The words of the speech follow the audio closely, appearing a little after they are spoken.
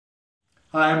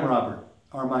Hi, I'm Robert,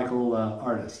 Armichael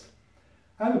artist.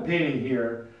 I have a painting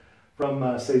here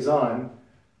from Cezanne,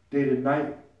 dated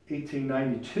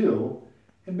 1892,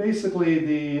 and basically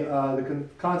the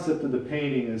concept of the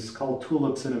painting is called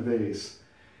Tulips in a Vase.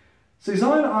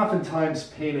 Cezanne oftentimes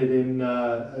painted in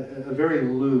a very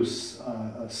loose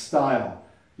style.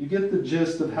 You get the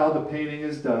gist of how the painting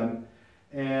is done,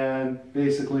 and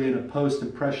basically in a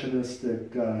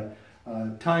post-impressionistic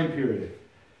time period.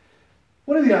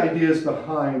 One of the ideas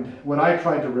behind what I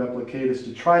tried to replicate is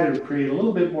to try to create a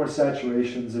little bit more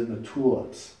saturations in the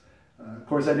tulips. Of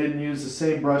course, I didn't use the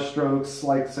same brush strokes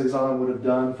like Cezanne would have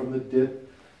done from the dip,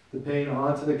 the paint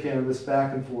onto the canvas,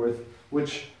 back and forth,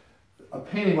 which a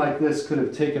painting like this could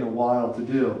have taken a while to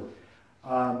do.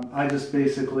 I just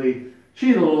basically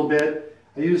cheated a little bit.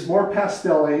 I used more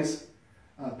pastels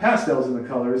in the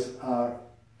colors,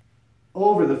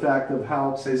 over the fact of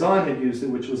how Cezanne had used it,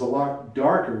 which was a lot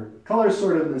darker. Colors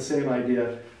sort of the same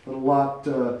idea, but a lot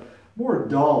more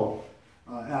dull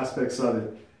aspects of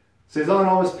it. Cezanne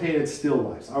always painted still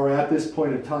lifes, or at this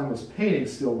point in time was painting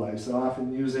still lifes, and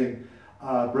often using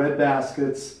bread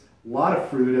baskets, a lot of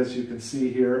fruit as you can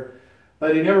see here,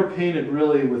 but he never painted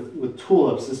really with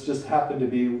tulips. This just happened to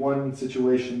be one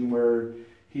situation where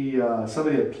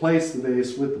somebody had placed the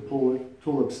vase with the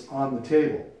tulips on the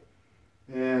table.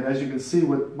 And as you can see,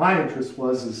 what my interest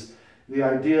was is the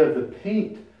idea of the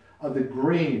paint of the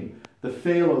green, the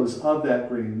phalos of that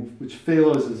green, which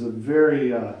phalos is a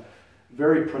very,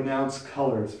 very pronounced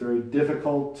color. It's very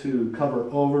difficult to cover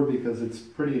over because it's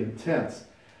pretty intense.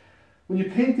 When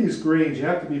you paint these greens, you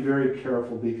have to be very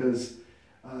careful because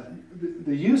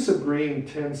the use of green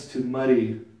tends to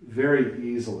muddy very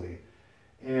easily.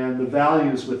 And the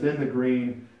values within the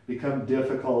green become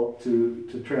difficult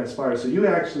to transpire. So you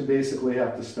actually basically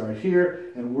have to start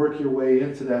here and work your way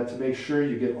into that to make sure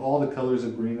you get all the colors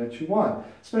of green that you want.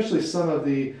 Especially some of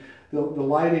the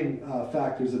lighting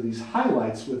factors of these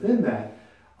highlights within that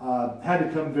had to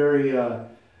come very,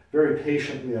 very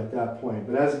patiently at that point.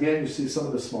 But as again, you see some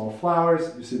of the small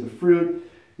flowers, you see the fruit,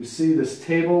 you see this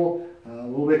table, a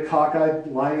little bit cockeyed,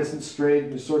 line isn't straight,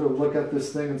 and you sort of look at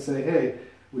this thing and say, hey,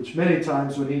 which many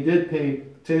times when he did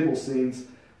paint table scenes,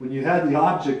 when you had the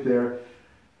object there,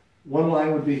 one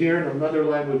line would be here and another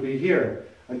line would be here.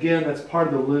 Again, that's part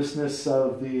of the looseness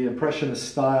of the Impressionist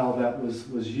style that was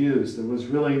used. There was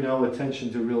really no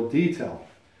attention to real detail.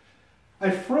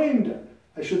 I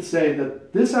should say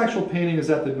that this actual painting is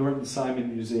at the Norton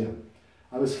Simon Museum.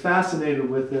 I was fascinated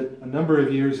with it a number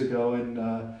of years ago and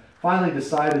finally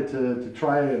decided to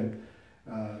try and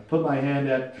put my hand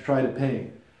at to try to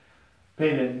paint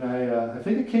it, and I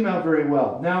think it came out very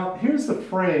well. Now, here's the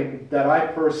frame that I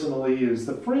personally use.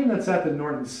 The frame that's at the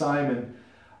Norton Simon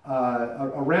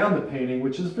around the painting,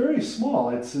 which is very small.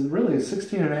 It's really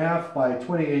 16.5 by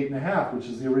 28.5, which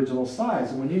is the original size.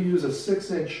 And when you use a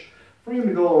 6-inch frame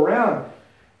to go around,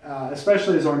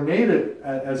 especially as ornate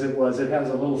as it was, it has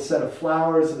a little set of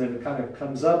flowers, and then it kind of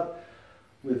comes up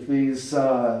with these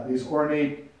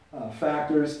ornate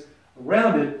factors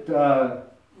around it.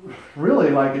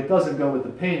 Really, like, it doesn't go with the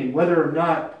painting. Whether or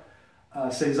not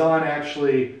Cezanne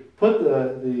actually put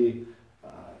the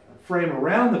frame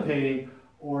around the painting,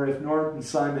 or if Norton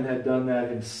Simon had done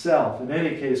that himself. In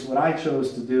any case, what I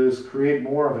chose to do is create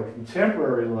more of a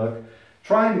contemporary look,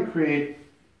 trying to create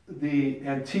the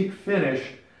antique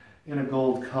finish in a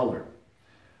gold color.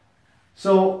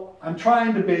 So I'm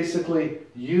trying to basically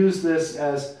use this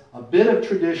as a bit of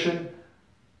tradition,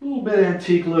 a little bit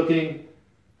antique looking,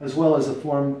 as well as a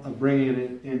form of bringing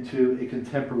it into a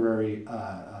contemporary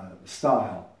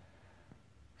style.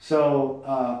 So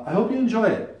I hope you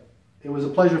enjoyed it. It was a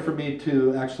pleasure for me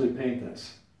to actually paint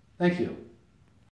this. Thank you.